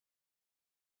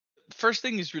first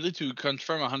thing is really to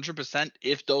confirm 100%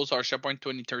 if those are SharePoint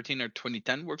 2013 or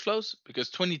 2010 workflows, because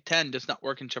 2010 does not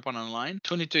work in SharePoint Online.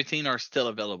 2013 are still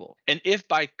available. And if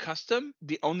by custom,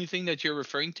 the only thing that you're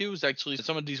referring to is actually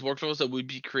some of these workflows that would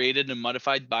be created and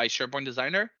modified by SharePoint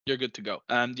Designer, you're good to go.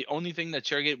 The only thing that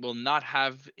ShareGate will not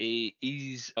have a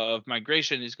ease of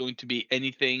migration is going to be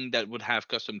anything that would have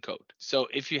custom code. So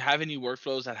if you have any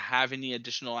workflows that have any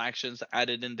additional actions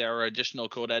added in there or additional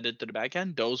code added to the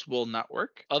backend, those will not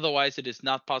work. Otherwise, it is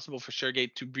not possible for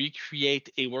ShareGate to recreate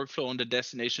a workflow on the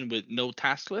destination with no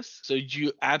task list. So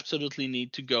you absolutely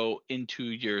need to go into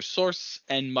your source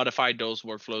and modify those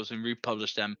workflows and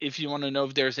republish them. If you want to know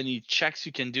if there's any checks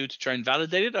you can do to try and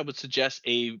validate it, I would suggest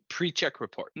a pre-check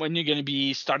report. When you're going to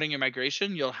be starting your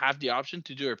migration, you'll have the option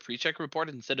to do a pre-check report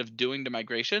instead of doing the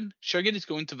migration. ShareGate is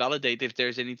going to validate if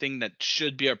there's anything that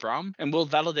should be a problem, and will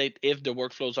validate if the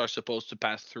workflows are supposed to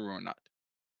pass through or not.